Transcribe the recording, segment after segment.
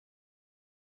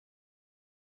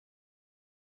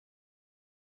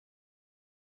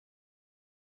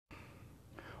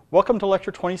Welcome to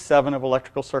Lecture 27 of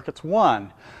Electrical Circuits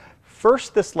 1.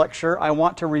 First, this lecture, I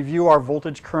want to review our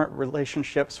voltage-current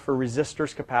relationships for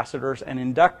resistors, capacitors, and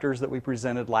inductors that we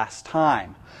presented last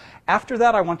time. After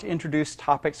that, I want to introduce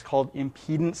topics called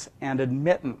impedance and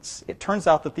admittance. It turns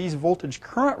out that these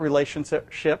voltage-current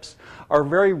relationships are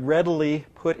very readily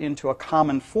put into a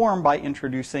common form by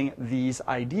introducing these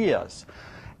ideas.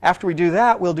 After we do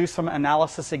that, we'll do some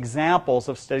analysis examples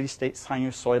of steady-state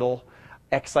sinusoidal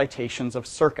excitations of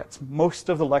circuits. Most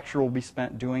of the lecture will be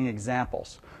spent doing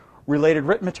examples. Related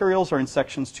written materials are in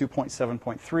sections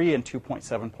 2.7.3 and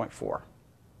 2.7.4.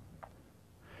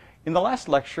 In the last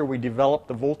lecture, we developed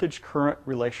the voltage-current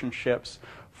relationships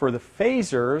for the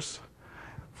phasors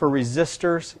for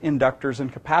resistors, inductors,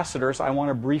 and capacitors. I want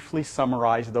to briefly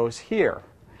summarize those here.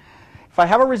 If I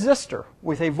have a resistor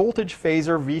with a voltage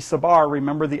phasor V sub R,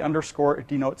 remember the underscore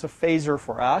denotes a phasor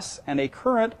for us, and a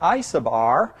current I sub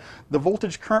R, the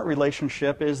voltage-current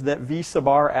relationship is that V sub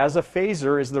R as a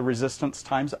phasor is the resistance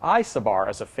times I sub R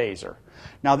as a phasor.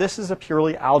 Now this is a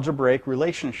purely algebraic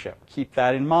relationship. Keep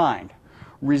that in mind.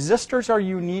 Resistors are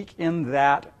unique in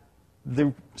that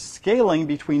the scaling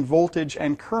between voltage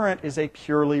and current is a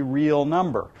purely real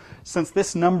number. Since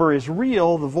this number is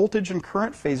real, the voltage and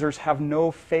current phasors have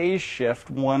no phase shift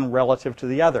one relative to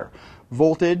the other.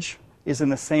 Voltage is in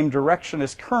the same direction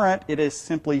as current. It is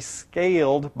simply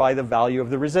scaled by the value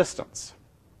of the resistance.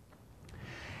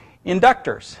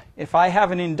 Inductors. If I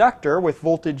have an inductor with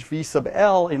voltage V sub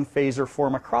L in phasor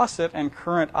form across it and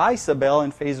current I sub L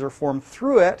in phasor form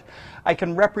through it, I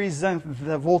can represent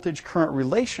the voltage-current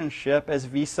relationship as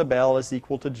V sub L is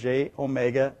equal to J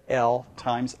omega L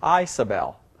times I sub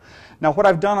L. Now what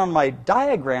I've done on my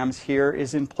diagrams here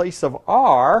is in place of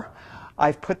R,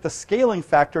 I've put the scaling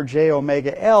factor J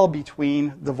omega L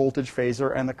between the voltage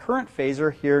phasor and the current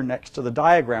phasor here next to the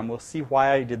diagram. We'll see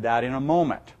why I did that in a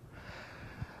moment.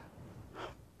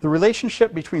 The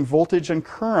relationship between voltage and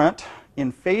current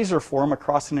in phasor form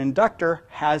across an inductor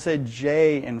has a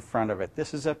J in front of it.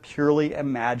 This is a purely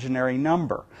imaginary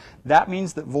number. That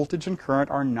means that voltage and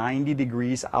current are 90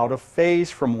 degrees out of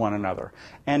phase from one another.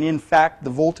 And in fact,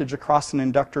 the voltage across an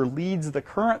inductor leads the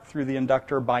current through the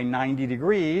inductor by 90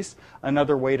 degrees.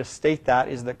 Another way to state that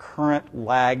is that current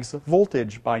lags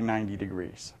voltage by 90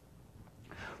 degrees.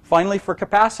 Finally, for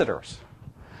capacitors.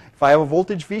 If I have a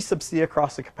voltage V sub C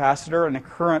across a capacitor and a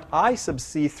current I sub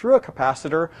C through a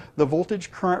capacitor, the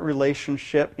voltage-current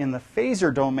relationship in the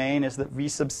phasor domain is that V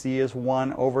sub C is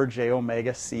 1 over J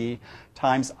omega C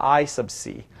times I sub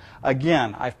C.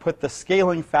 Again, I've put the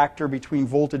scaling factor between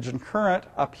voltage and current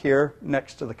up here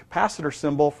next to the capacitor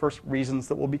symbol for reasons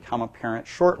that will become apparent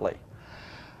shortly.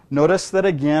 Notice that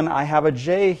again I have a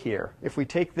J here. If we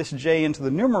take this J into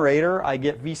the numerator, I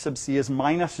get V sub C as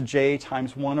minus J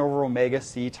times 1 over omega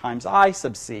C times I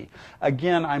sub C.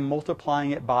 Again, I'm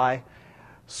multiplying it by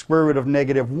square root of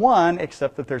negative 1,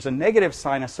 except that there's a negative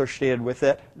sign associated with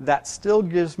it. That still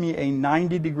gives me a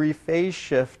 90-degree phase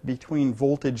shift between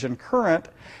voltage and current,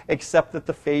 except that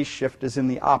the phase shift is in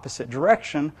the opposite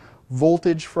direction.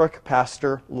 Voltage for a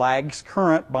capacitor lags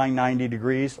current by 90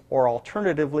 degrees, or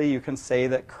alternatively, you can say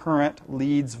that current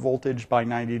leads voltage by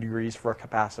 90 degrees for a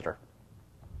capacitor.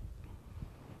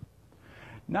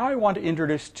 Now I want to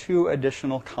introduce two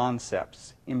additional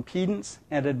concepts, impedance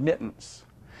and admittance.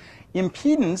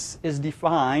 Impedance is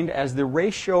defined as the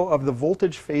ratio of the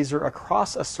voltage phasor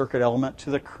across a circuit element to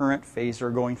the current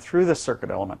phasor going through the circuit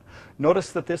element.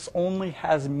 Notice that this only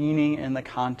has meaning in the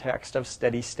context of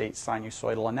steady-state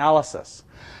sinusoidal analysis.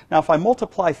 Now if I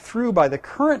multiply through by the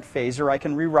current phasor, I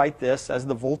can rewrite this as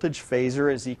the voltage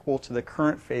phasor is equal to the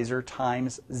current phasor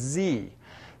times Z.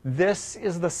 This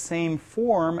is the same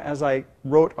form as I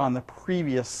wrote on the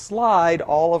previous slide,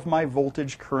 all of my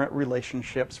voltage-current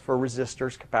relationships for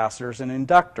resistors, capacitors, and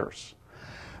inductors.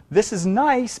 This is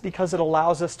nice because it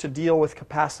allows us to deal with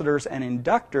capacitors and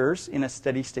inductors in a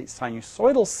steady-state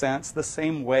sinusoidal sense the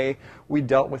same way we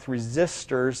dealt with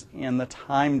resistors in the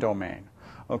time domain.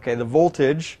 Okay, the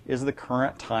voltage is the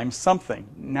current times something.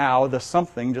 Now the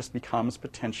something just becomes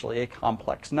potentially a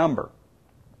complex number.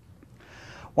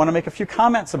 I want to make a few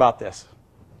comments about this.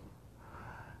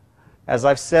 As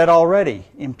I've said already,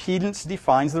 impedance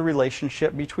defines the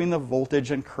relationship between the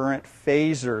voltage and current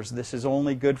phasors. This is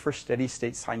only good for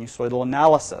steady-state sinusoidal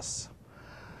analysis.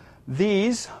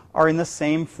 These are in the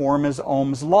same form as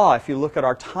Ohm's law. If you look at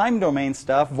our time domain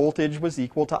stuff, voltage was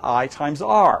equal to I times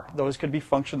R. Those could be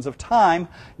functions of time.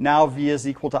 Now V is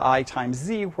equal to I times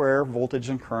Z, where voltage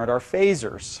and current are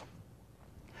phasors.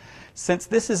 Since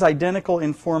this is identical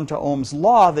in form to Ohm's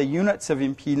law, the units of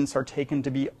impedance are taken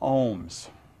to be ohms.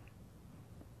 I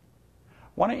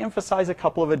want to emphasize a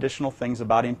couple of additional things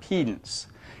about impedance.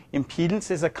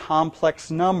 Impedance is a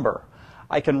complex number.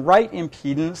 I can write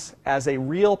impedance as a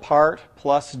real part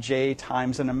plus J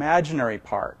times an imaginary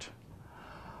part.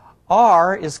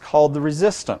 R is called the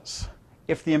resistance.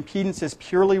 If the impedance is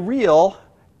purely real,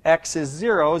 X is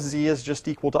 0, Z is just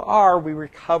equal to R, we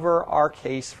recover our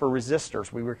case for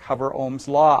resistors. We recover Ohm's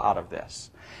law out of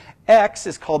this. X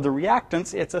is called the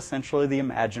reactance. It's essentially the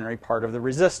imaginary part of the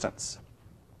resistance.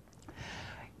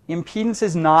 Impedance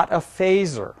is not a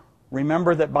phasor.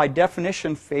 Remember that by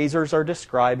definition, phasors are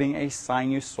describing a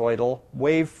sinusoidal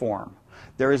waveform.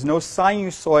 There is no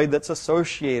sinusoid that's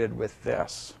associated with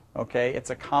this. Okay?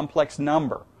 It's a complex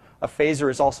number. A phasor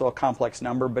is also a complex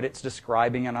number, but it's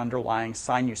describing an underlying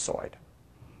sinusoid.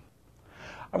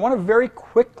 I want to very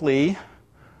quickly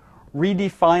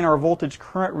redefine our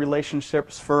voltage-current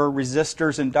relationships for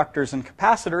resistors, inductors, and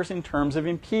capacitors in terms of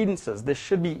impedances. This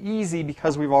should be easy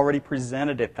because we've already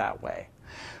presented it that way.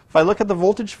 If I look at the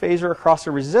voltage phasor across a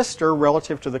resistor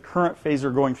relative to the current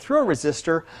phasor going through a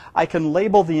resistor, I can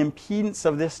label the impedance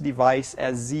of this device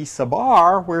as Z sub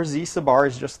R, where Z sub R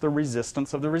is just the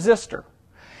resistance of the resistor.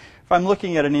 If I'm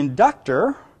looking at an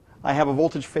inductor, I have a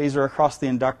voltage phasor across the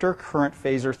inductor, current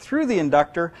phasor through the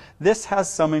inductor. This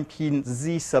has some impedance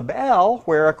Z sub L,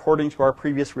 where according to our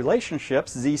previous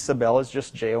relationships, Z sub L is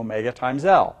just J omega times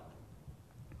L.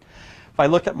 If I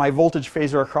look at my voltage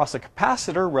phasor across a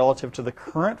capacitor relative to the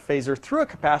current phasor through a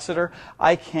capacitor,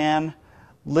 I can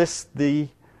list the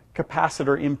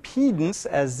capacitor impedance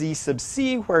as Z sub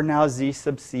C, where now Z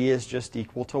sub C is just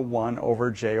equal to 1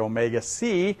 over J omega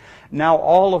C. Now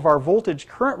all of our voltage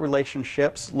current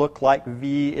relationships look like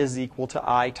V is equal to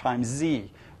I times Z.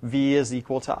 V is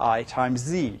equal to I times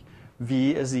Z.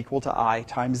 V is equal to I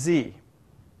times Z.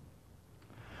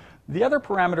 The other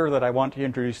parameter that I want to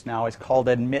introduce now is called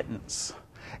admittance.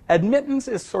 Admittance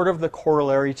is sort of the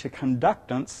corollary to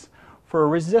conductance for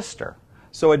a resistor.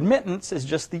 So admittance is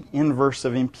just the inverse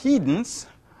of impedance.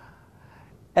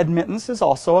 Admittance is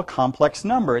also a complex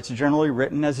number. It's generally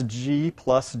written as G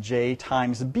plus J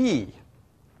times B.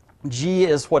 G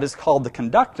is what is called the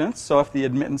conductance, so if the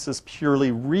admittance is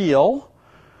purely real,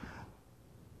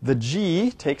 the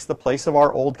G takes the place of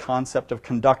our old concept of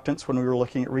conductance when we were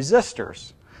looking at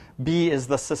resistors. B is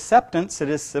the susceptance. It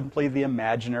is simply the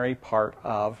imaginary part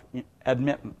of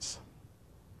admittance.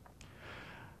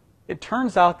 It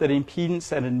turns out that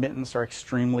impedance and admittance are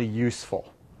extremely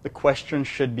useful. The question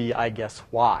should be, I guess,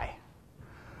 why?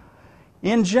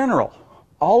 In general,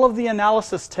 all of the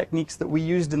analysis techniques that we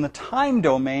used in the time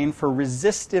domain for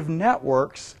resistive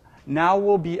networks now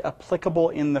will be applicable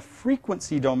in the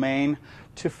frequency domain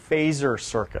to phasor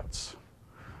circuits.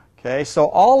 Okay, so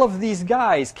all of these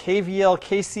guys, KVL,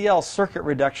 KCL, circuit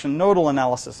reduction, nodal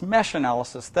analysis, mesh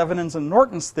analysis, Thevenin's and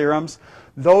Norton's theorems,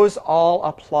 those all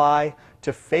apply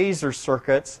to phasor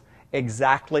circuits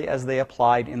exactly as they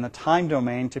applied in the time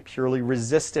domain to purely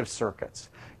resistive circuits.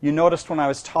 You noticed when I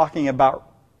was talking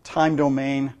about time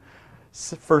domain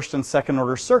first and second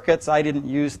order circuits, I didn't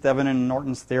use Thevenin and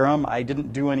Norton's theorem. I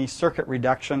didn't do any circuit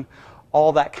reduction.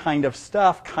 All that kind of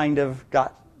stuff kind of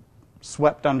got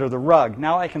swept under the rug.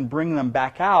 Now I can bring them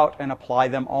back out and apply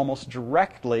them almost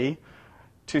directly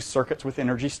to circuits with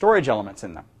energy storage elements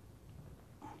in them.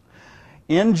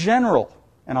 In general,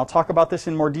 and I'll talk about this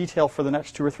in more detail for the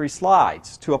next 2 or 3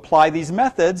 slides, to apply these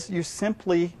methods, you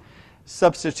simply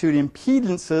substitute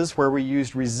impedances where we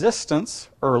used resistance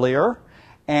earlier,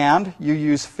 and you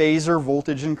use phasor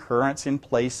voltage and currents in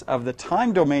place of the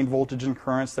time domain voltage and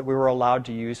currents that we were allowed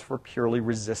to use for purely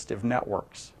resistive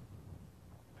networks.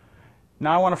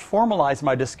 Now I want to formalize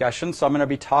my discussion, so I'm going to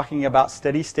be talking about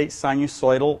steady-state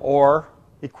sinusoidal or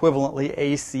equivalently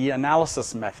AC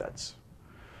analysis methods.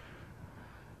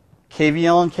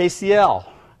 KVL and KCL,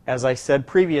 as I said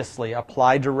previously,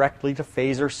 apply directly to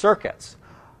phasor circuits.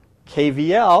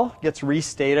 KVL gets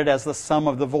restated as the sum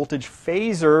of the voltage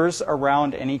phasors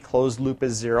around any closed loop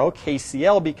is 0.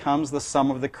 KCL becomes the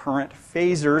sum of the current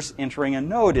phasors entering a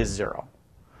node is 0.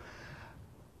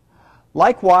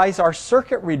 Likewise, our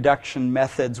circuit reduction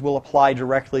methods will apply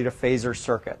directly to phasor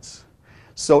circuits.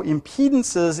 So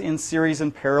impedances in series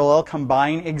and parallel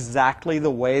combine exactly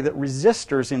the way that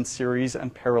resistors in series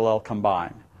and parallel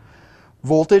combine.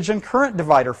 Voltage and current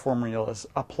divider formulas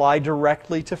apply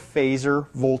directly to phasor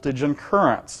voltage and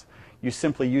currents. You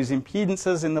simply use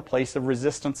impedances in the place of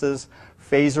resistances,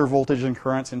 phasor voltage and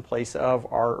currents in place of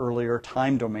our earlier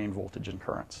time domain voltage and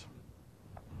currents.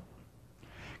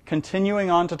 Continuing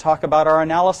on to talk about our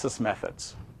analysis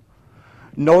methods.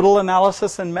 Nodal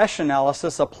analysis and mesh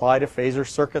analysis apply to phasor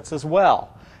circuits as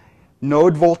well.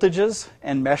 Node voltages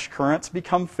and mesh currents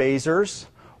become phasors,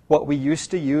 What we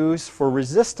used to use for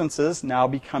resistances now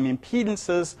become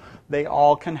impedances. They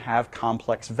all can have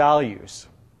complex values.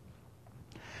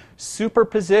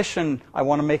 Superposition, I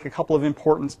want to make a couple of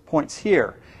important points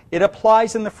here. It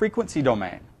applies in the frequency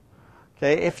domain.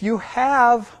 Okay, if you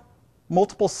have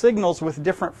multiple signals with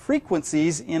different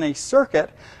frequencies in a circuit,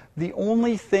 the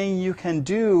only thing you can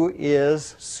do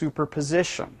is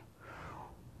superposition.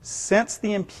 Since the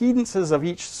impedances of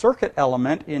each circuit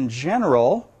element in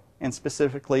general, and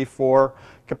specifically for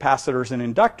capacitors and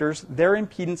inductors, their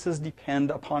impedances depend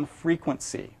upon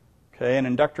frequency. Okay, an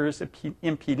inductor's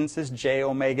impedance is j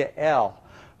omega L.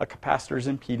 A capacitor's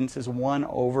impedance is 1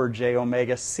 over j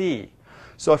omega C.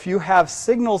 So if you have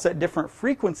signals at different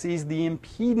frequencies, the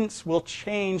impedance will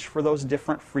change for those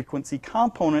different frequency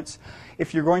components.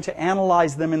 If you're going to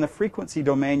analyze them in the frequency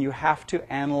domain, you have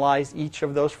to analyze each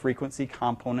of those frequency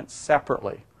components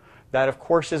separately. That, of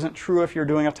course, isn't true if you're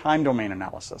doing a time domain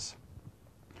analysis.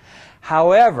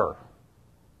 However,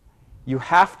 you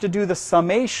have to do the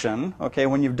summation, okay,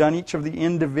 when you've done each of the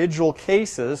individual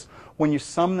cases. When you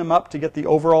sum them up to get the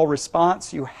overall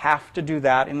response, you have to do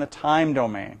that in the time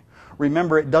domain.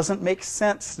 Remember, it doesn't make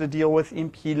sense to deal with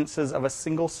impedances of a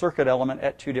single circuit element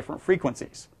at two different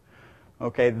frequencies.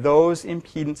 Okay, those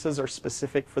impedances are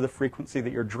specific for the frequency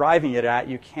that you're driving it at.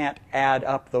 You can't add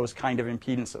up those kind of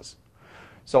impedances.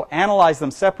 So analyze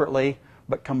them separately,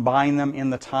 but combine them in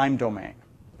the time domain.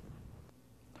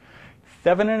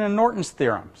 Thevenin and Norton's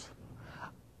theorems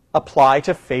apply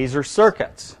to phasor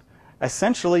circuits.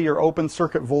 Essentially, your open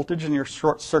circuit voltage and your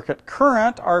short circuit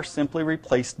current are simply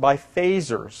replaced by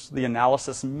phasors. The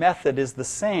analysis method is the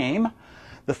same.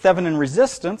 The Thevenin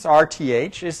resistance,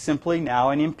 RTH, is simply now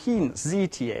an impedance,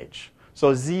 ZTH.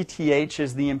 So ZTH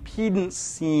is the impedance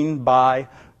seen by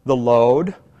the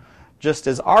load, just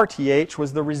as RTH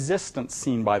was the resistance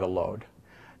seen by the load.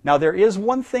 Now, there is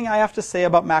one thing I have to say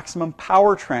about maximum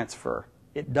power transfer.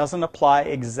 It doesn't apply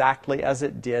exactly as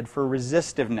it did for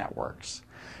resistive networks.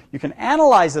 You can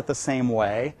analyze it the same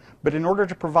way, but in order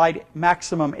to provide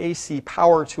maximum AC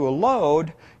power to a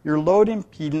load, your load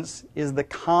impedance is the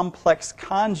complex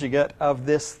conjugate of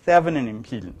this Thevenin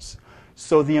impedance.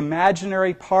 So the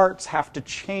imaginary parts have to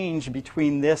change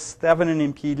between this Thevenin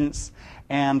impedance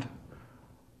and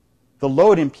the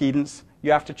load impedance.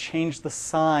 You have to change the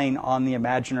sign on the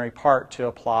imaginary part to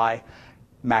apply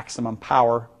maximum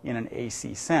power in an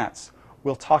AC sense.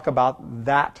 We'll talk about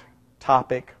that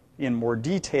topic in more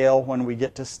detail when we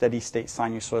get to steady-state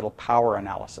sinusoidal power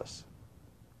analysis.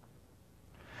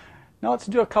 Now let's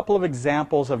do a couple of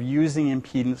examples of using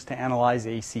impedance to analyze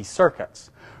AC circuits.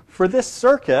 For this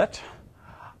circuit,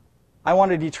 I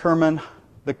want to determine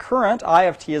the current, I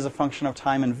of t, as a function of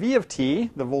time, and V of t,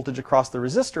 the voltage across the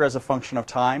resistor, as a function of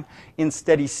time, in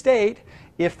steady state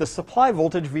if the supply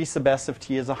voltage V sub s of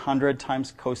t is 100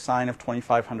 times cosine of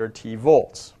 2500 t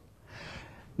volts.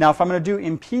 Now, if I'm going to do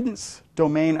impedance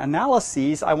domain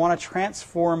analyses, I want to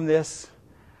transform this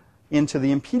into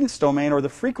the impedance domain or the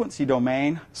frequency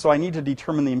domain, so I need to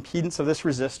determine the impedance of this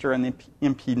resistor and the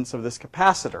impedance of this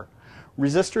capacitor.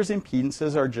 Resistors'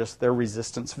 impedances are just their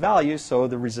resistance values, so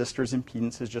the resistor's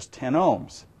impedance is just 10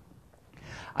 ohms.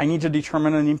 I need to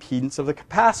determine an impedance of the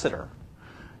capacitor.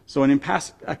 So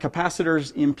a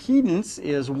capacitor's impedance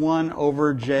is 1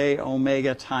 over j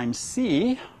omega times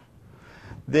C.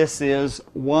 This is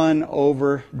 1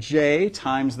 over j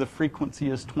times the frequency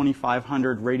is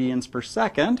 2500 radians per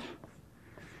second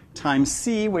times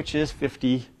C, which is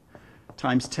 50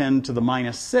 times 10 to the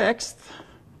minus 6th.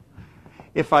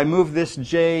 If I move this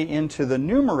j into the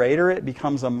numerator, it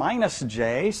becomes a minus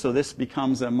j, so this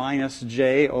becomes a minus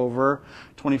j over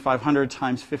 2500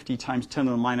 times 50 times 10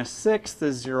 to the minus 6th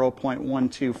is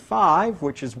 0.125,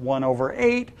 which is 1 over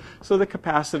 8, so the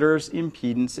capacitor's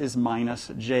impedance is minus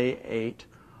j8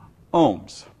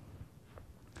 ohms.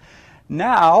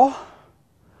 Now,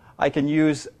 I can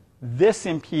use this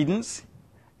impedance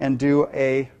and do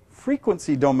a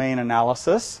frequency domain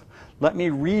analysis. Let me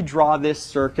redraw this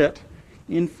circuit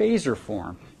in phasor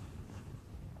form.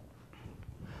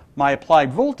 My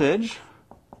applied voltage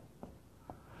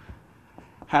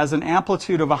has an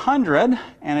amplitude of 100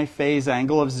 and a phase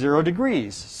angle of 0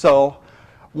 degrees. So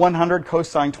 100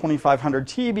 cosine 2500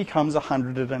 t becomes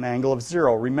 100 at an angle of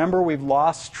 0. Remember, we've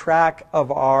lost track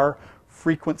of our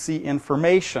frequency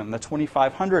information. The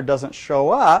 2500 doesn't show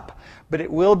up, but it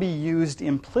will be used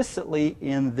implicitly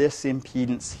in this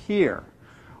impedance here.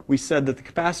 We said that the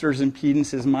capacitor's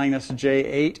impedance is minus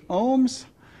j8 ohms.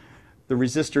 The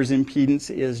resistor's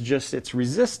impedance is just its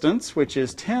resistance, which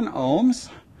is 10 ohms.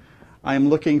 I am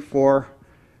looking for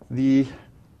the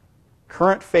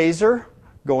current phasor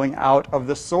going out of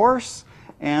the source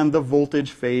and the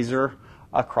voltage phasor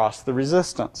across the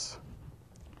resistance.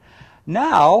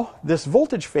 Now, this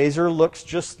voltage phasor looks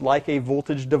just like a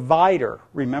voltage divider.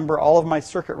 Remember, all of my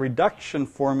circuit reduction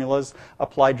formulas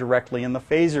apply directly in the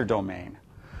phasor domain.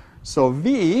 So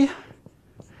V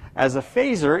as a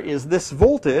phasor is this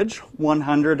voltage,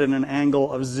 100 at an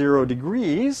angle of 0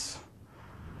 degrees,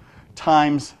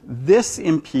 times this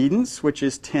impedance, which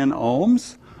is 10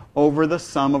 ohms, over the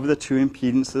sum of the two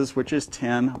impedances, which is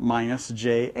 10 minus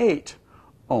J8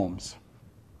 ohms.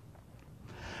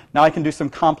 Now I can do some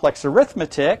complex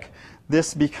arithmetic.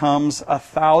 This becomes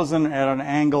 1,000 at an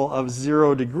angle of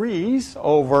 0 degrees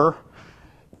over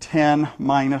 10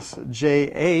 minus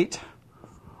J8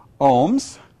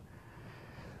 ohms.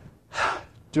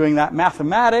 Doing that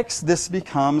mathematics, this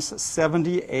becomes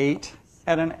 78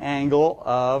 at an angle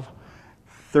of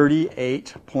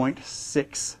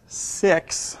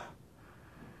 38.66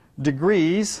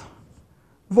 degrees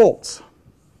volts.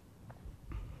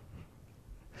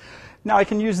 Now I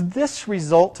can use this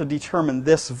result to determine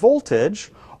this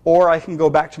voltage, or I can go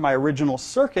back to my original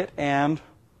circuit and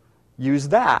use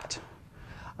that.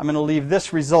 I'm going to leave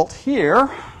this result here.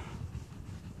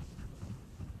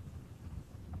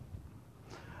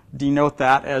 Denote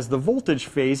that as the voltage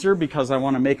phasor because I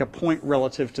want to make a point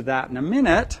relative to that in a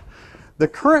minute. The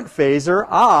current phasor,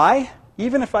 I,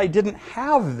 even if I didn't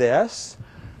have this,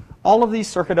 all of these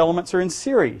circuit elements are in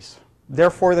series.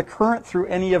 Therefore, the current through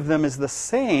any of them is the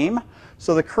same.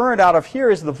 So the current out of here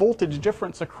is the voltage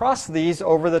difference across these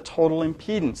over the total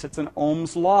impedance. It's an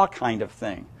Ohm's law kind of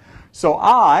thing. So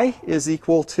I is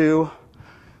equal to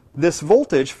this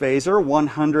voltage phasor,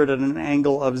 100 at an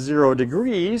angle of 0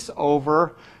 degrees,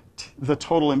 over the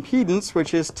total impedance,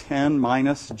 which is 10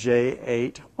 minus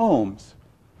J8 ohms.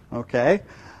 Okay?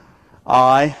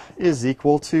 I is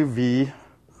equal to V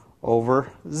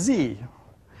over Z.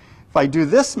 If I do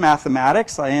this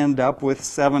mathematics, I end up with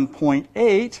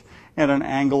 7.8 at an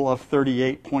angle of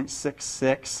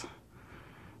 38.66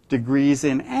 degrees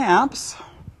in amps.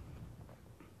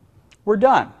 We're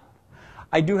done.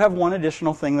 I do have one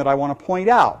additional thing that I want to point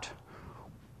out.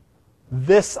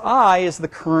 This I is the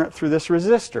current through this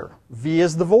resistor. V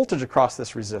is the voltage across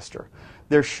this resistor.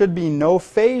 There should be no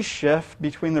phase shift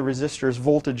between the resistor's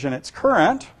voltage and its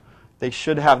current. They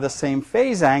should have the same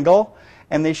phase angle,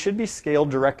 and they should be scaled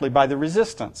directly by the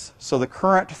resistance. So the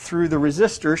current through the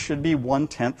resistor should be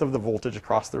 1/10 of the voltage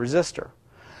across the resistor.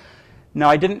 Now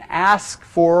I didn't ask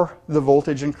for the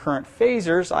voltage and current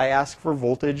phasors, I asked for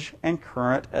voltage and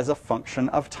current as a function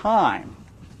of time.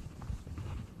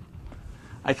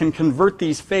 I can convert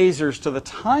these phasors to the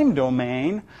time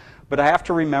domain, but I have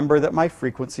to remember that my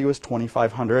frequency was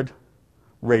 2,500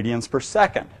 radians per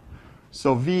second.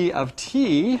 So V of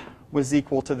t was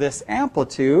equal to this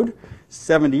amplitude,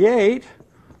 78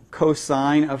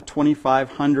 cosine of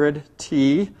 2,500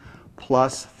 t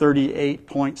plus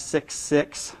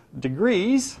 38.66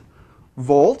 degrees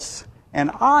volts, and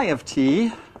I of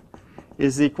t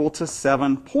is equal to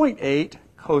 7.8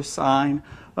 cosine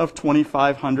of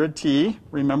 2,500 t.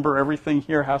 Remember, everything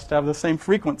here has to have the same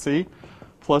frequency,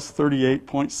 plus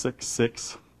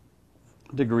 38.66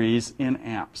 degrees in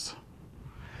amps.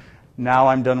 Now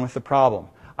I'm done with the problem.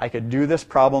 I could do this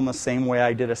problem the same way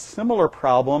I did a similar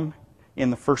problem in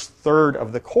the first third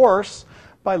of the course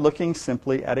by looking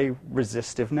simply at a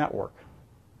resistive network.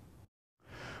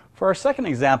 For our second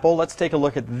example, let's take a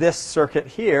look at this circuit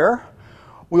here.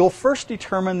 We'll first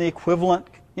determine the equivalent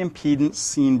impedance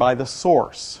seen by the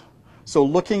source. So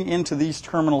looking into these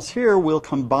terminals here, we'll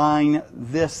combine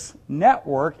this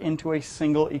network into a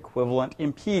single equivalent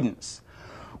impedance.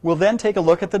 We'll then take a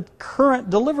look at the current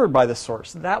delivered by the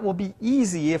source. That will be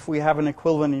easy if we have an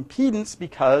equivalent impedance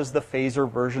because the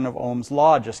phasor version of Ohm's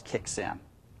law just kicks in.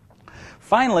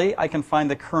 Finally, I can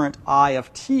find the current I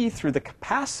of t through the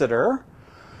capacitor.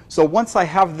 So once I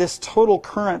have this total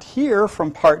current here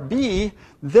from part B,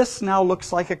 this now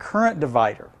looks like a current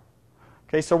divider.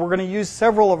 Okay, so we're going to use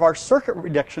several of our circuit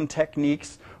reduction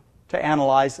techniques to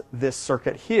analyze this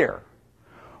circuit here.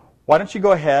 Why don't you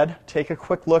go ahead, take a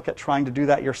quick look at trying to do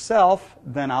that yourself,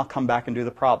 then I'll come back and do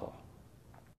the problem.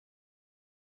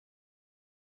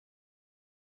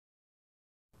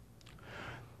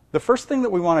 The first thing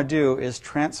that we want to do is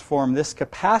transform this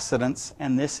capacitance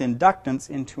and this inductance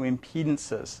into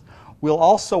impedances. We'll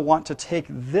also want to take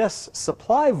this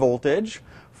supply voltage,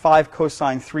 5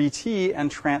 cosine 3t,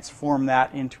 and transform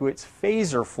that into its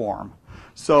phasor form.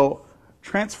 So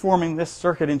transforming this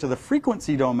circuit into the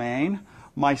frequency domain,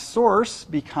 my source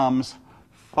becomes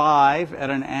 5 at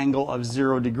an angle of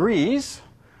 0 degrees.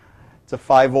 It's a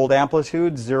 5 volt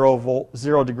amplitude,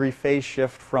 0 degree phase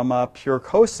shift from a pure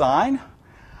cosine.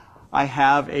 I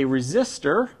have a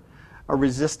resistor a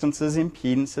resistance's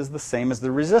impedance is the same as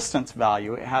the resistance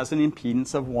value. It has an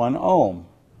impedance of 1 ohm.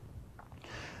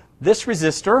 This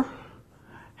resistor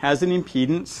has an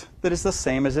impedance that is the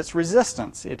same as its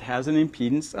resistance. It has an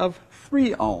impedance of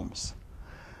 3 ohms.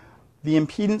 The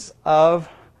impedance of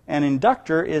an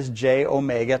inductor is j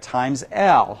omega times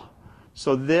L.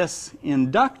 So this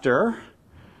inductor,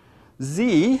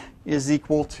 Z, is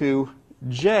equal to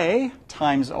j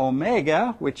times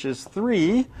omega, which is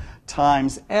 3,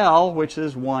 times L, which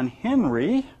is 1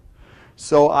 Henry.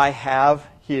 So I have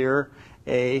here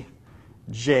a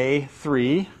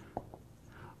J3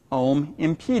 ohm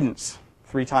impedance.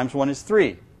 3 times 1 is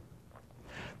 3.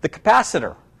 The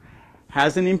capacitor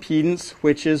has an impedance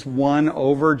which is 1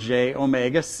 over j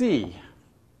omega c.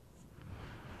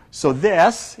 So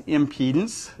this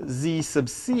impedance, Z sub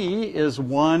c, is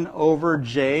 1 over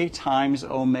j times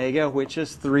omega, which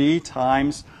is 3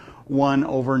 times 1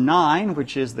 over 9,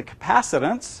 which is the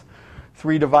capacitance.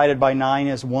 3 divided by 9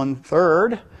 is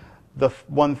 1/3. The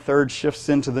 1/3 shifts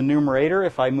into the numerator.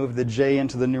 If I move the j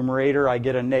into the numerator, I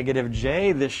get a negative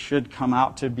j. This should come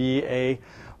out to be a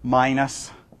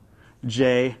minus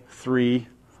j3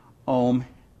 ohm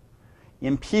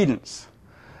impedance.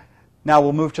 Now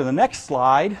we'll move to the next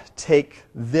slide, take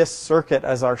this circuit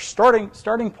as our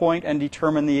starting point, and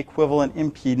determine the equivalent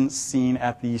impedance seen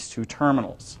at these two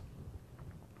terminals.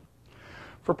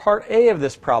 For part A of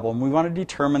this problem, we want to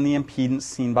determine the impedance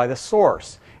seen by the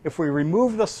source. If we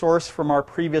remove the source from our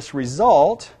previous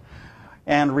result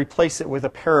and replace it with a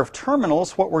pair of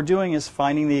terminals, what we're doing is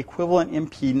finding the equivalent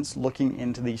impedance looking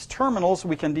into these terminals.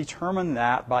 We can determine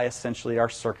that by essentially our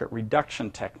circuit reduction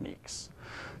techniques.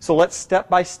 So let's step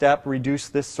by step reduce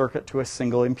this circuit to a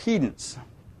single impedance.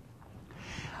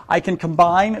 I can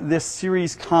combine this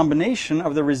series combination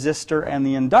of the resistor and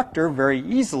the inductor very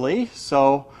easily.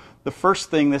 So the first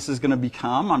thing this is going to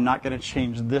become, I'm not going to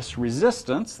change this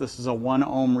resistance. This is a 1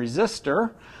 ohm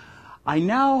resistor. I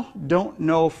now don't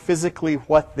know physically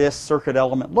what this circuit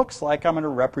element looks like. I'm going to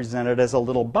represent it as a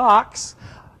little box.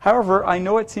 However, I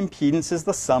know its impedance is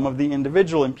the sum of the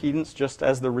individual impedance, just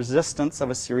as the resistance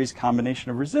of a series combination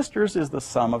of resistors is the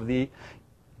sum of the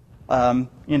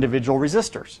individual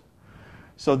resistors.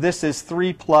 So this is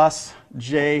 3 plus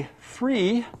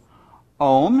j3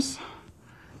 ohms.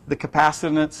 The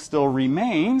capacitance still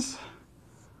remains.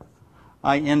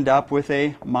 I end up with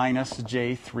a minus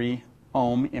j3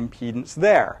 ohm impedance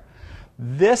there.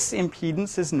 This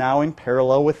impedance is now in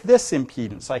parallel with this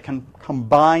impedance. I can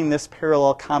combine this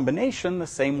parallel combination the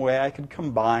same way I could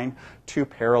combine two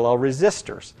parallel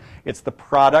resistors. It's the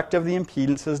product of the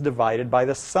impedances divided by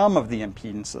the sum of the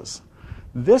impedances.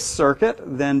 This circuit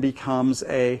then becomes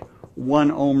a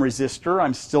 1 ohm resistor.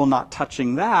 I'm still not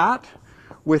touching that,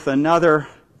 with another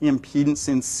impedance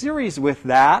in series with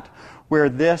that, where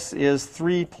this is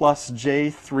 3 plus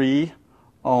j3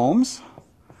 ohms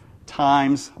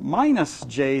times minus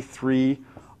j3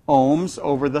 ohms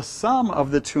over the sum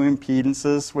of the two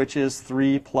impedances, which is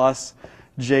 3 plus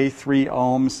j3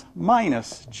 ohms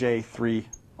minus j3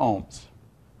 ohms.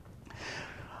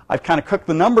 I've kind of cooked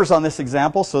the numbers on this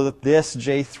example so that this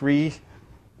j3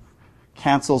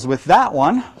 cancels with that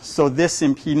one. So this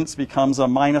impedance becomes a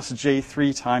minus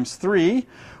j3 times 3,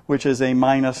 which is a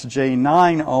minus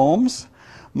j9 ohms.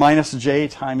 Minus j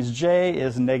times j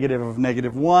is negative of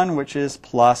negative 1, which is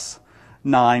plus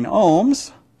 9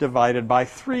 ohms, divided by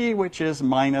 3, which is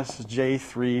minus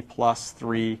j3 plus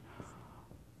 3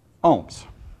 ohms.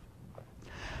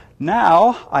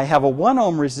 Now I have a 1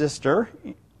 ohm resistor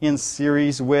in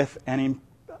series with an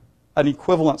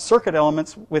equivalent circuit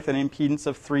element with an impedance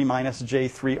of 3 minus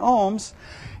j3 ohms.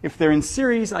 If they're in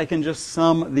series, I can just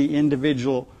sum the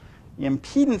individual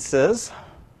impedances.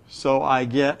 So I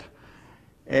get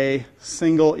a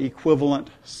single equivalent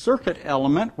circuit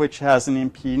element which has an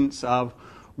impedance of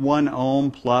 1 ohm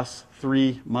plus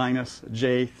 3 minus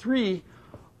j3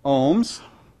 ohms.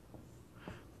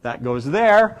 That goes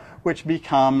there, which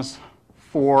becomes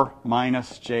 4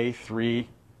 minus j3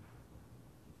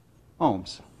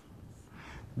 ohms.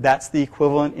 That's the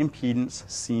equivalent impedance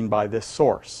seen by this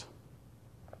source.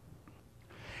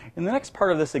 In the next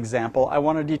part of this example, I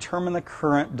want to determine the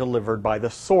current delivered by the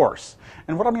source.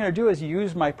 And what I'm going to do is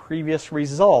use my previous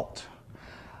result.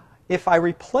 If I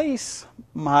replace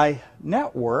my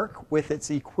network with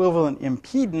its equivalent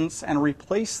impedance and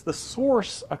replace the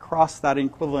source across that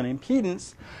equivalent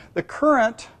impedance, the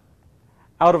current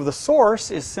out of the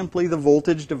source is simply the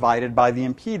voltage divided by the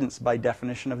impedance, by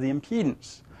definition of the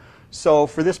impedance. So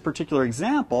for this particular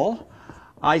example,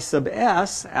 I sub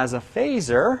s as a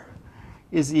phasor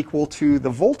is equal to the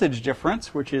voltage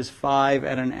difference, which is 5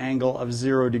 at an angle of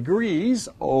 0 degrees,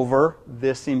 over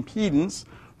this impedance,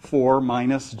 4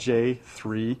 minus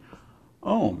J3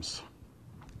 ohms.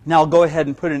 Now I'll go ahead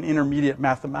and put an intermediate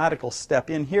mathematical step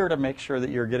in here to make sure that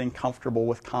you're getting comfortable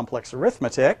with complex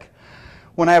arithmetic.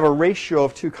 When I have a ratio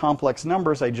of two complex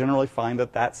numbers, I generally find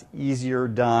that that's easier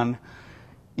done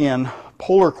in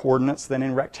polar coordinates than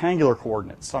in rectangular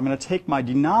coordinates. So I'm going to take my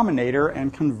denominator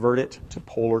and convert it to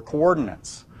polar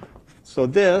coordinates. So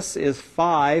this is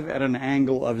 5 at an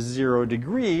angle of 0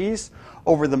 degrees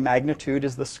over the magnitude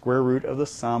is the square root of the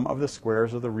sum of the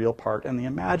squares of the real part and the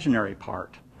imaginary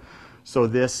part. So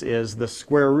this is the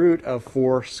square root of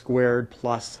 4 squared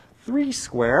plus 3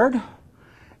 squared.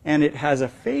 And it has a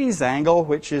phase angle,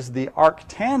 which is the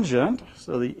arctangent,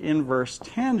 so the inverse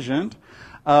tangent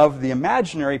of the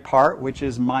imaginary part, which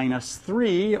is minus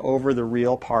 3 over the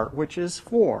real part, which is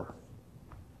 4.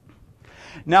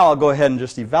 Now I'll go ahead and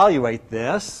just evaluate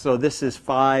this. So this is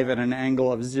 5 at an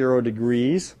angle of 0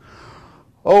 degrees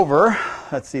over,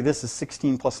 let's see, this is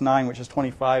 16 plus 9, which is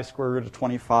 25. Square root of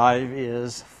 25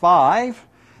 is 5.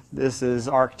 This is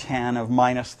arctan of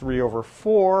minus 3 over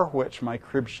 4, which my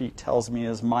crib sheet tells me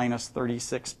is minus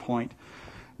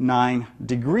 36.9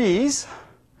 degrees.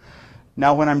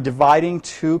 Now when I'm dividing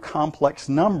two complex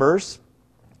numbers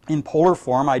in polar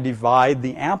form, I divide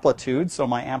the amplitude. So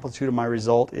my amplitude of my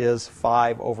result is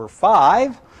 5 over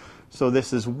 5. So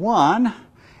this is 1.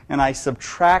 And I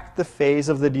subtract the phase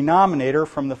of the denominator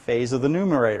from the phase of the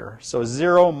numerator. So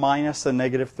 0 minus a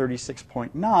negative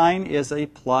 36.9 is a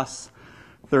plus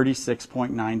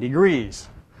 36.9 degrees.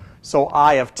 So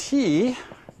I of t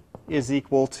is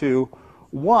equal to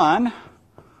 1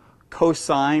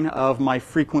 cosine of my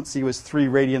frequency was 3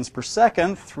 radians per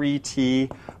second,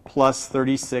 3t plus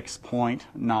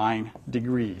 36.9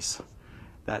 degrees.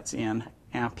 That's in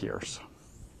amperes.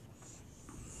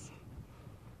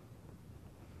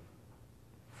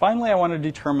 Finally, I want to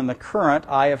determine the current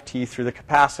I of t through the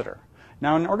capacitor.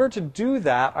 Now, in order to do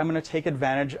that, I'm going to take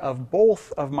advantage of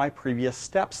both of my previous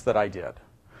steps that I did.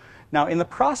 Now, in the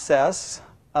process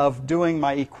of doing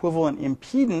my equivalent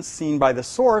impedance seen by the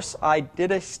source, I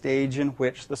did a stage in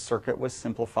which the circuit was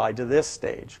simplified to this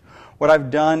stage. What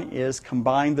I've done is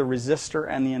combined the resistor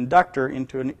and the inductor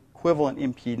into an equivalent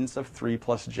impedance of 3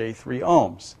 plus J3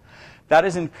 ohms. That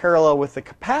is in parallel with the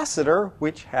capacitor,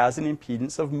 which has an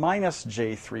impedance of minus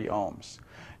J3 ohms.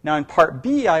 Now in part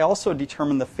B, I also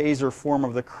determined the phasor form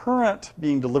of the current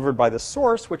being delivered by the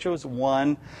source, which was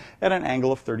 1 at an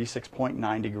angle of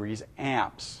 36.9 degrees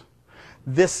amps.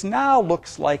 This now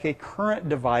looks like a current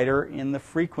divider in the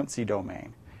frequency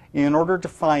domain. In order to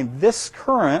find this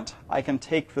current, I can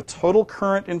take the total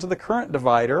current into the current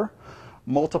divider,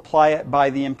 multiply it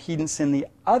by the impedance in the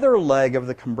other leg of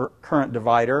the current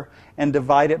divider, and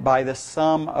divide it by the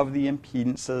sum of the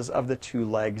impedances of the two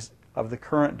legs of the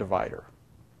current divider.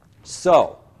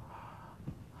 So,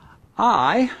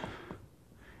 I,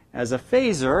 as a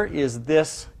phasor, is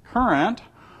this current,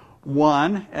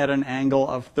 1 at an angle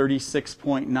of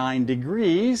 36.9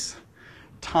 degrees,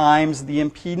 times the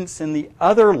impedance in the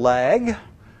other leg,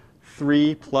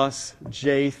 3 plus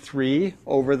J3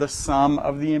 over the sum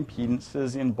of the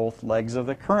impedances in both legs of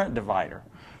the current divider.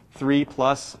 3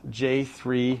 plus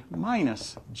J3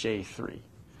 minus J3.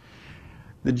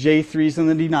 The J3's in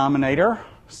the denominator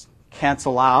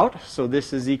cancel out, so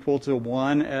this is equal to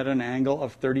 1 at an angle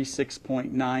of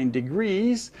 36.9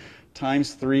 degrees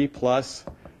times 3 plus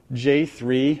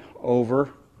J3 over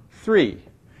 3.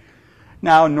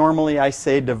 Now, normally I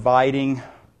say dividing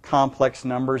complex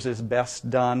numbers is best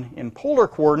done in polar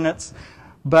coordinates,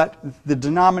 but the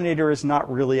denominator is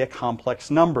not really a complex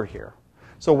number here.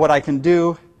 So what I can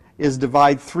do is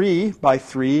divide 3 by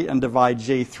 3 and divide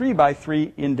J3 by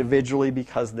 3 individually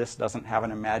because this doesn't have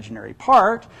an imaginary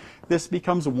part. This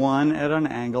becomes 1 at an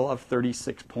angle of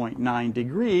 36.9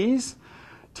 degrees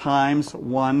times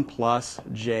 1 plus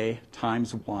J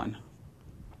times 1.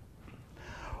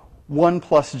 1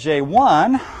 plus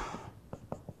J1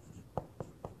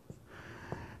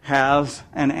 has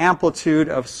an amplitude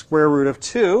of square root of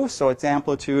 2, so its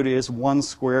amplitude is 1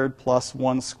 squared plus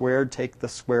 1 squared, take the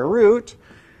square root,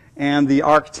 and the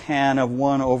arctan of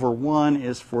 1 over 1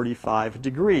 is 45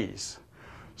 degrees.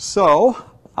 So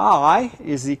I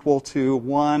is equal to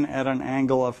 1 at an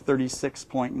angle of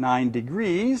 36.9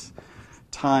 degrees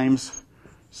times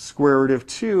square root of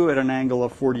 2 at an angle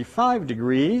of 45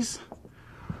 degrees.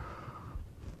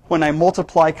 When I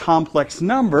multiply complex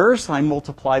numbers, I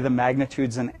multiply the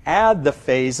magnitudes and add the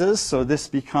phases. So this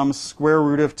becomes square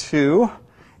root of 2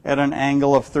 at an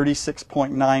angle of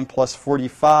 36.9 plus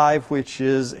 45, which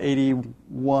is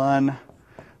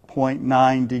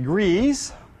 81.9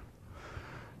 degrees.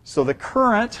 So the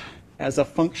current as a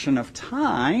function of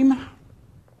time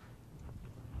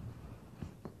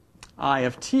I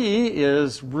of t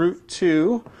is root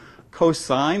 2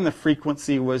 cosine. The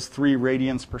frequency was 3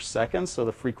 radians per second, so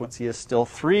the frequency is still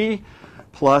 3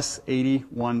 plus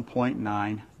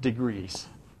 81.9 degrees.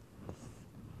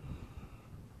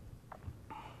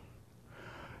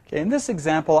 Okay, in this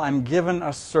example, I'm given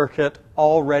a circuit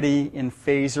already in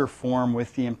phasor form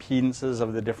with the impedances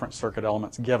of the different circuit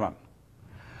elements given.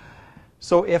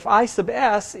 So if I sub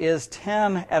s is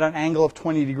 10 at an angle of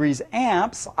 20 degrees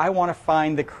amps, I want to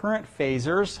find the current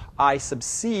phasors, I sub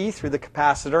c through the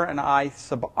capacitor and I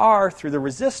sub r through the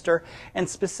resistor. And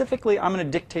specifically, I'm going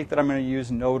to dictate that I'm going to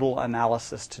use nodal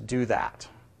analysis to do that.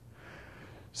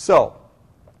 So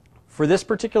for this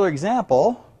particular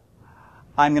example,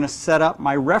 I'm going to set up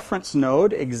my reference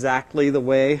node exactly the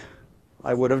way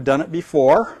I would have done it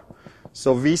before.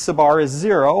 So V sub r is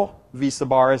 0. V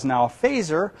sub r is now a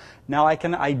phasor. Now I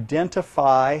can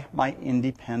identify my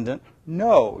independent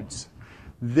nodes.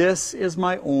 This is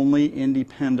my only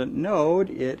independent node.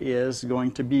 It is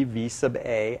going to be V sub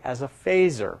a as a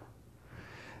phasor.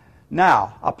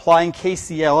 Now, applying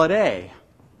KCL at A.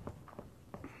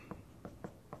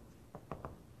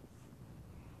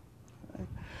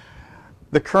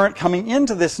 The current coming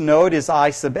into this node is I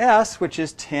sub s, which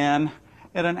is 10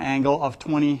 at an angle of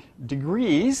 20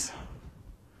 degrees.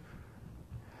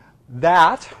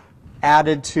 That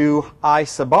added to I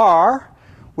sub r,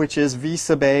 which is V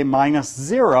sub a minus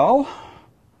 0.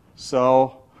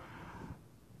 So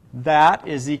that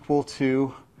is equal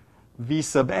to V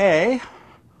sub a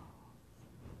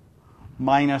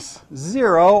minus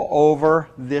 0 over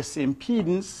this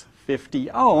impedance, 50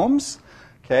 ohms.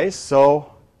 Okay,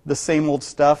 so the same old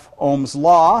stuff, Ohm's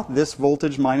law, this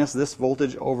voltage minus this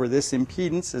voltage over this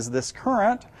impedance is this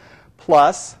current,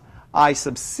 plus I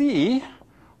sub c,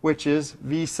 which is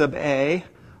V sub a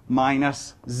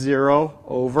minus 0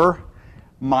 over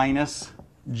minus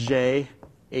j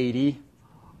 80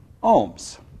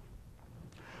 ohms.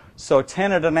 So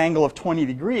 10 at an angle of 20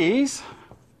 degrees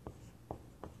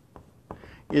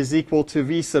is equal to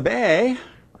V sub a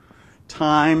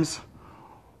times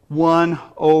 1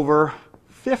 over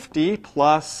 50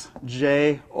 plus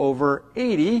j over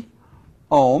 80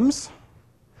 ohms.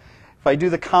 If I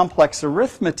do the complex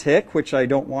arithmetic, which I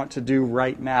don't want to do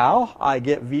right now, I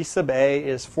get V sub a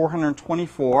is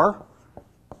 424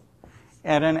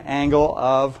 at an angle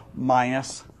of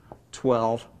minus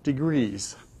 12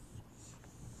 degrees.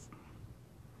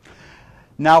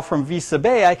 Now from V sub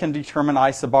a, I can determine I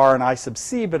sub r and I sub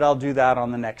c, but I'll do that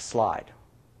on the next slide.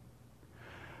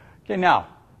 Okay, now,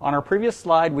 on our previous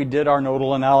slide, we did our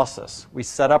nodal analysis. We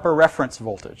set up a reference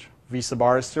voltage. V sub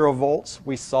r is 0 volts.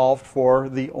 We solved for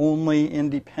the only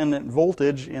independent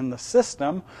voltage in the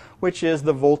system, which is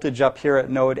the voltage up here at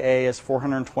node A is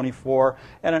 424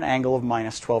 at an angle of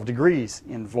minus 12 degrees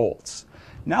in volts.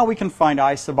 Now we can find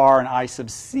I sub r and I sub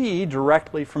c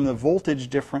directly from the voltage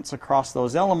difference across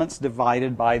those elements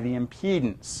divided by the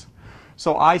impedance.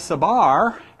 So I sub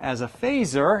r as a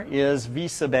phasor is V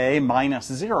sub a minus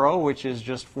 0, which is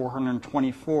just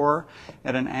 424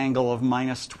 at an angle of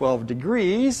minus 12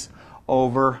 degrees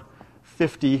over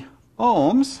 50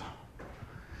 ohms.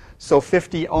 So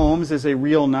 50 ohms is a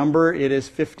real number. It is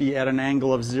 50 at an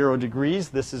angle of 0 degrees.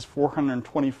 This is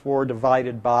 424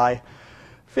 divided by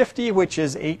 50, which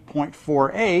is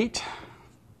 8.48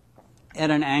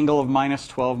 at an angle of minus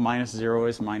 12 minus 0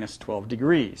 is minus 12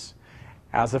 degrees.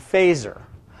 As a phasor,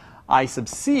 I sub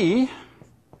c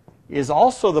is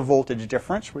also the voltage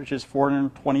difference, which is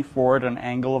 424 at an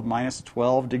angle of minus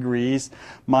 12 degrees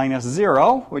minus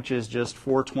 0, which is just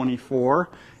 424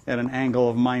 at an angle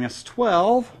of minus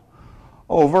 12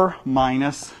 over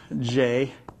minus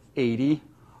j 80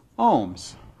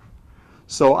 ohms.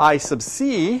 So I sub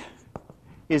c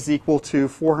is equal to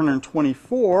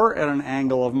 424 at an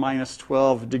angle of minus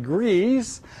 12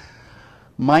 degrees.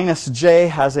 Minus j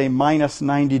has a minus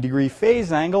 90 degree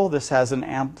phase angle. This has an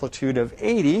amplitude of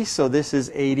 80, so this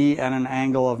is 80 at an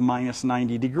angle of minus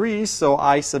 90 degrees. So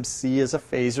I sub c as a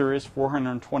phasor is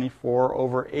 424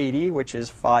 over 80, which is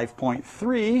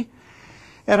 5.3.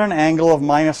 At an angle of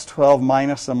minus 12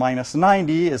 minus a minus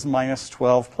 90 is minus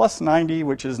 12 plus 90,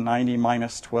 which is 90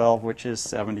 minus 12, which is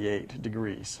 78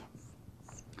 degrees.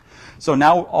 So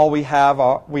now all we have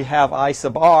I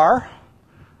sub r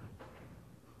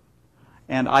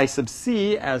and I sub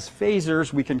c as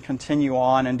phasors. We can continue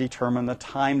on and determine the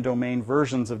time domain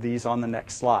versions of these on the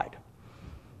next slide.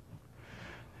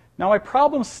 Now my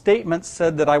problem statement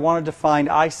said that I wanted to find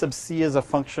I sub c as a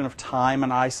function of time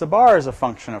and I sub r as a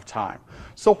function of time.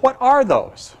 So what are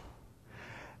those?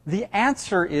 The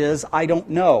answer is I don't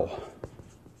know.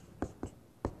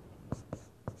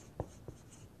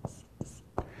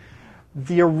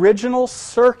 The original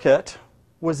circuit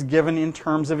was given in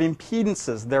terms of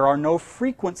impedances. There are no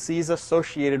frequencies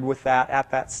associated with that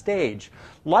at that stage.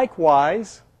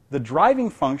 Likewise, the driving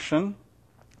function,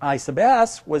 I sub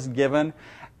s, was given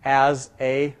as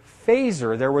a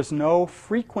phasor. There was no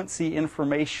frequency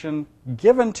information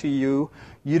given to you.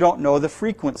 You don't know the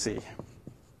frequency.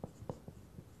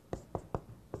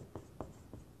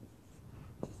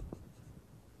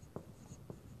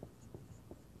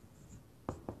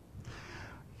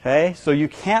 Okay, so you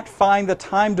can't find the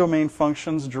time domain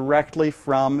functions directly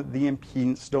from the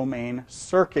impedance domain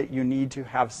circuit. You need to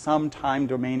have some time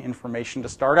domain information to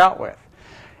start out with.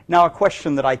 Now, a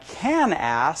question that I can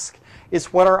ask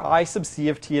is, what are I sub c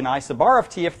of t and I sub r of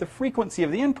t if the frequency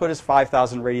of the input is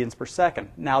 5,000 radians per second?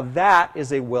 Now, that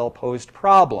is a well-posed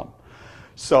problem.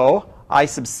 So, I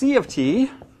sub c of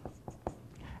t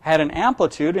had an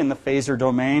amplitude in the phasor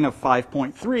domain of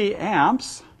 5.3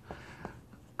 amps.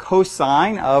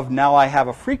 Cosine of, now I have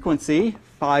a frequency,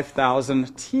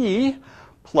 5,000 t,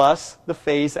 plus the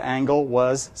phase angle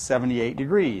was 78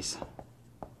 degrees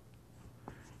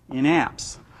in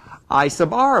amps. I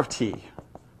sub r of t.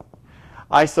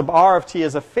 I sub r of t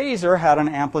as a phasor had an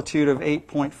amplitude of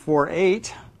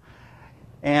 8.48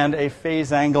 and a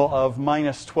phase angle of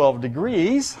minus 12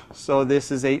 degrees. So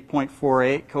this is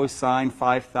 8.48 cosine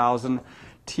 5,000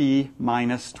 t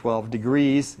minus 12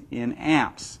 degrees in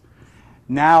amps.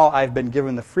 Now I've been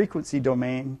given the frequency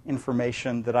domain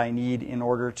information that I need in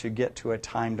order to get to a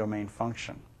time domain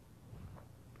function.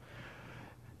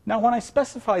 Now, when I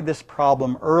specified this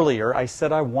problem earlier, I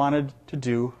said I wanted to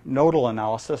do nodal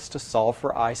analysis to solve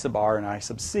for I sub r and I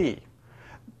sub c.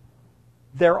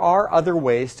 There are other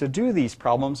ways to do these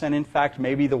problems, and in fact,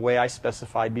 maybe the way I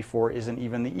specified before isn't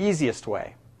even the easiest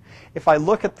way. If I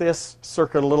look at this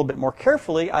circuit a little bit more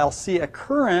carefully, I'll see a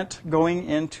current going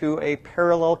into a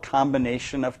parallel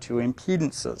combination of two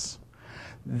impedances.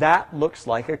 That looks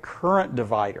like a current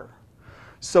divider.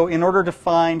 So in order to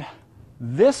find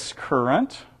this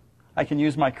current, I can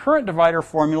use my current divider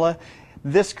formula.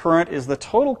 This current is the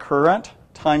total current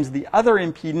times the other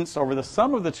impedance over the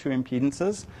sum of the two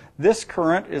impedances. This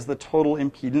current is the total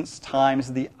impedance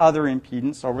times the other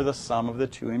impedance over the sum of the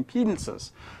two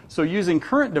impedances. So using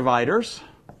current dividers,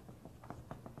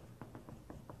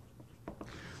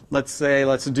 let's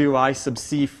do I sub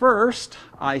c first.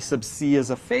 I sub c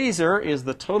as a phasor is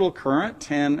the total current,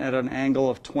 10 at an angle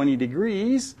of 20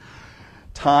 degrees,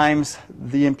 times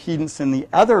the impedance in the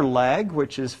other leg,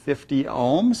 which is 50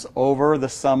 ohms, over the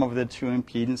sum of the two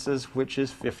impedances, which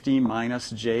is 50 minus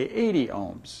j 80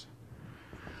 ohms.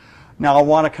 Now I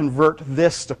want to convert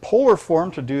this to polar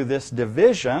form to do this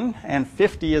division, and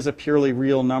 50 is a purely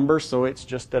real number, so it's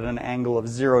just at an angle of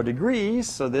 0 degrees,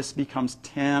 so this becomes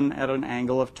 10 at an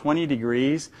angle of 20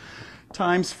 degrees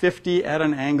times 50 at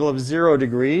an angle of 0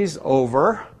 degrees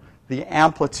over the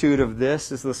amplitude of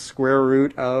this is the square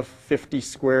root of 50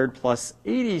 squared plus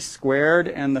 80 squared,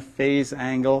 and the phase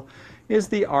angle is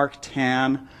the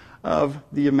arctan of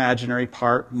the imaginary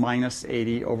part minus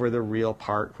 80 over the real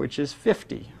part, which is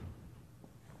 50.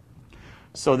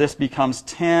 So this becomes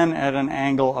 10 at an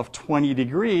angle of 20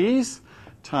 degrees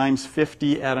times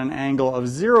 50 at an angle of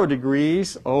 0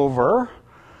 degrees over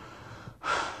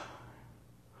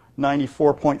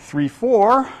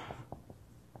 94.34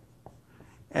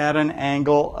 at an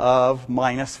angle of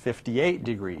minus 58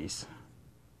 degrees.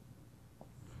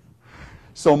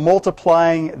 So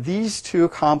multiplying these two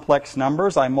complex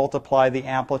numbers, I multiply the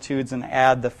amplitudes and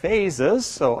add the phases.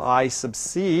 So I sub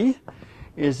c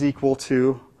is equal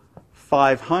to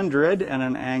 500 at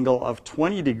an angle of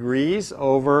 20 degrees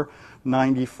over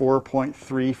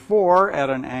 94.34 at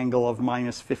an angle of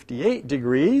minus 58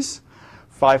 degrees.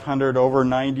 500 over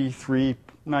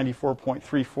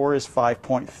 94.34 is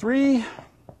 5.3.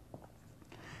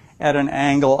 At an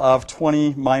angle of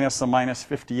 20 minus a minus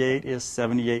 58 is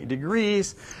 78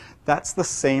 degrees. That's the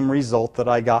same result that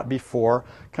I got before.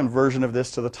 Conversion of this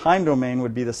to the time domain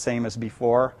would be the same as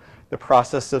before. The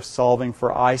process of solving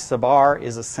for I sub r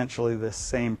is essentially the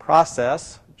same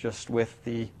process, just with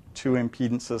the two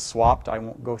impedances swapped. I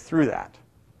won't go through that.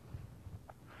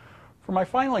 For my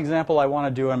final example, I want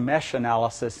to do a mesh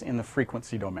analysis in the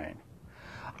frequency domain.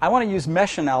 I want to use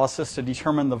mesh analysis to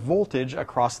determine the voltage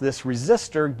across this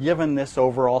resistor given this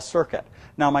overall circuit.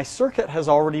 Now my circuit has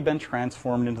already been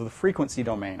transformed into the frequency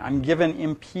domain. I'm given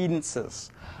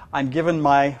impedances. I'm given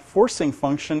my forcing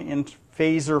function in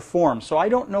phasor form. So I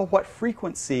don't know what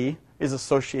frequency is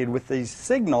associated with these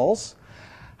signals.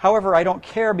 However, I don't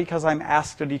care because I'm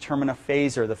asked to determine a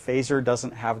phasor. The phasor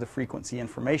doesn't have the frequency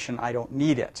information. I don't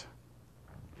need it.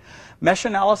 Mesh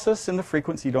analysis in the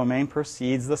frequency domain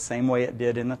proceeds the same way it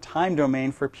did in the time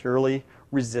domain for purely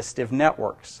resistive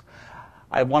networks.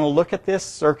 I want to look at this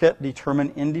circuit,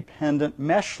 determine independent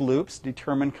mesh loops,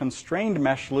 determine constrained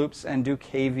mesh loops, and do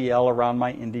KVL around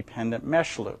my independent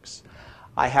mesh loops.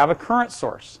 I have a current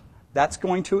source. That's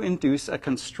going to induce a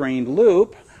constrained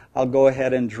loop. I'll go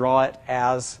ahead and draw it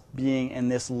as being in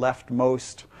this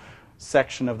leftmost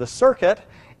section of the circuit.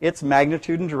 Its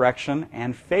magnitude and direction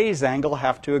and phase angle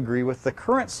have to agree with the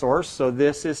current source, so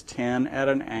this is 10 at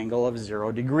an angle of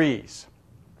 0 degrees.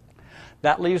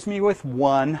 That leaves me with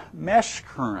one mesh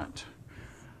current.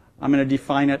 I'm going to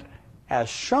define it as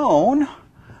shown,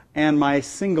 and my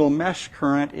single mesh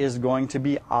current is going to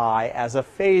be I as a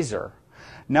phasor.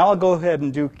 Now I'll go ahead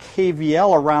and do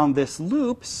KVL around this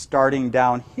loop starting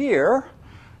down here.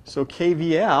 So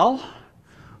KVL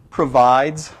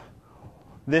provides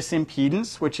this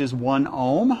impedance, which is 1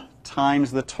 ohm,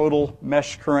 times the total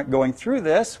mesh current going through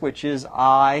this, which is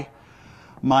I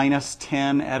minus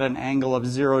 10 at an angle of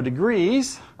 0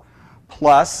 degrees,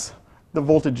 plus the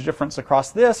voltage difference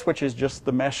across this, which is just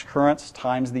the mesh currents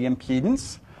times the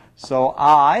impedance. So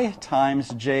I times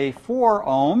J4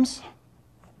 ohms,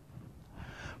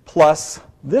 plus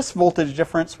this voltage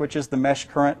difference, which is the mesh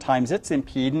current times its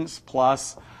impedance,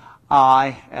 plus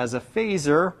I as a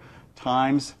phasor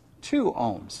times 2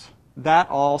 ohms. That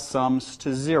all sums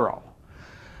to 0.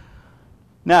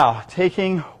 Now,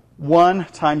 taking 1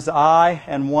 times I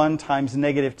and 1 times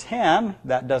negative 10,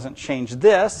 that doesn't change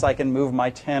this. I can move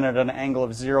my 10 at an angle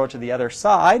of 0 to the other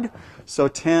side. So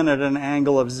 10 at an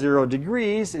angle of 0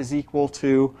 degrees is equal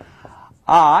to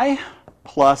I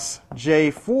plus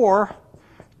J4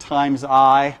 times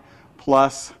I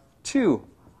plus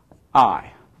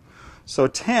 2I. So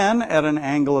 10 at an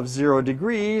angle of 0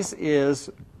 degrees is,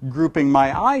 grouping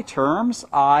my I terms,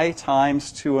 I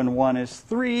times 2 and 1 is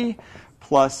 3,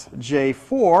 plus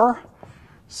J4.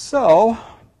 So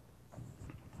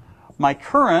my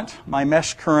current, my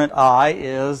mesh current I,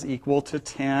 is equal to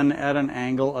 10 at an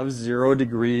angle of 0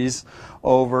 degrees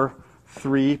over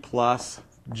 3 plus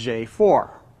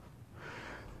J4.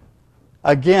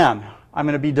 Again, I'm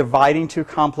going to be dividing two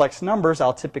complex numbers.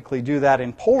 I'll typically do that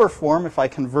in polar form. If I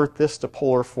convert this to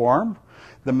polar form,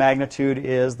 the magnitude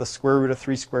is the square root of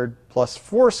 3 squared plus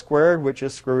 4 squared, which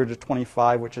is square root of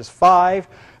 25, which is 5.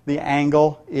 The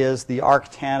angle is the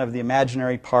arctan of the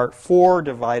imaginary part 4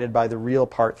 divided by the real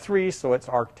part 3, so it's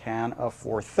arctan of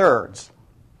 4/3.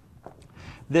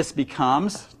 This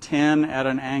becomes 10 at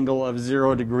an angle of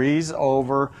 0 degrees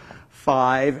over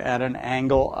 5 at an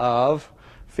angle of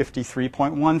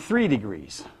 53.13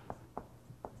 degrees.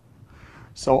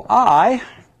 So I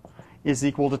is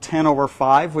equal to 10 over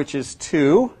 5, which is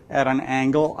 2, at an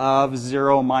angle of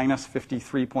 0 minus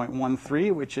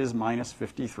 53.13, which is minus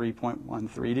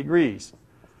 53.13 degrees.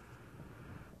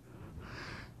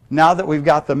 Now that we've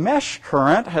got the mesh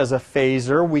current as a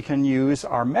phasor, we can use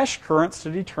our mesh currents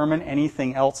to determine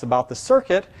anything else about the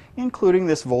circuit, including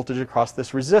this voltage across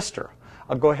this resistor.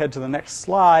 I'll go ahead to the next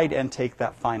slide and take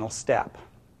that final step.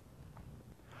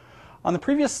 On the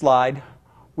previous slide,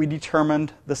 we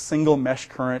determined the single mesh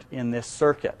current in this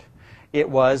circuit. It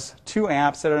was 2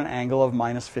 amps at an angle of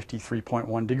minus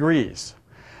 53.1 degrees.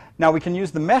 Now we can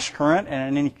use the mesh current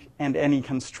and any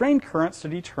constrained currents to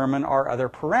determine our other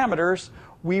parameters.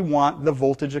 We want the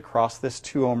voltage across this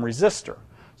 2 ohm resistor.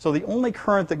 So the only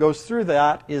current that goes through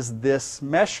that is this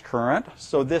mesh current.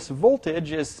 So this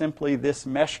voltage is simply this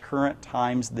mesh current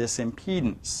times this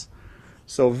impedance.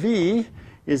 So V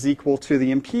is equal to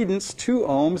the impedance, 2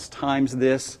 ohms, times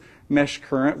this mesh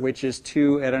current, which is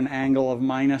 2 at an angle of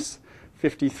minus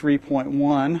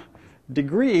 53.1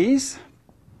 degrees.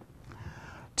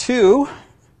 2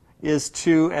 is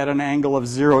 2 at an angle of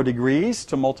 0 degrees.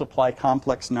 To multiply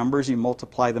complex numbers, you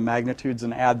multiply the magnitudes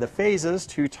and add the phases.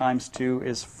 2 times 2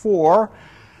 is 4.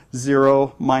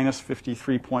 0 minus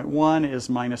 53.1 is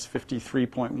minus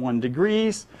 53.1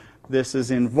 degrees. This is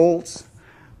in volts.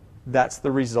 That's the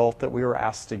result that we were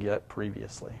asked to get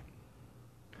previously.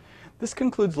 This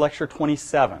concludes lecture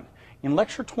 27. In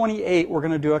lecture 28, we're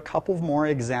going to do a couple more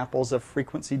examples of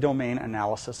frequency domain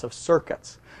analysis of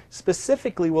circuits.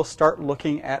 Specifically, we'll start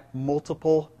looking at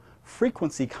multiple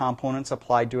frequency components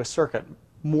applied to a circuit,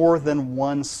 more than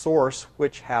one source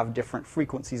which have different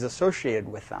frequencies associated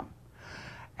with them.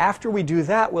 After we do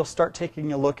that, we'll start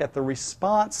taking a look at the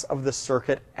response of the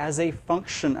circuit as a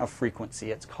function of frequency.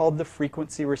 It's called the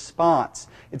frequency response.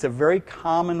 It's a very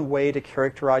common way to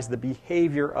characterize the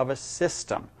behavior of a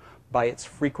system by its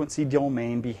frequency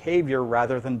domain behavior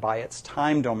rather than by its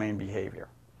time domain behavior.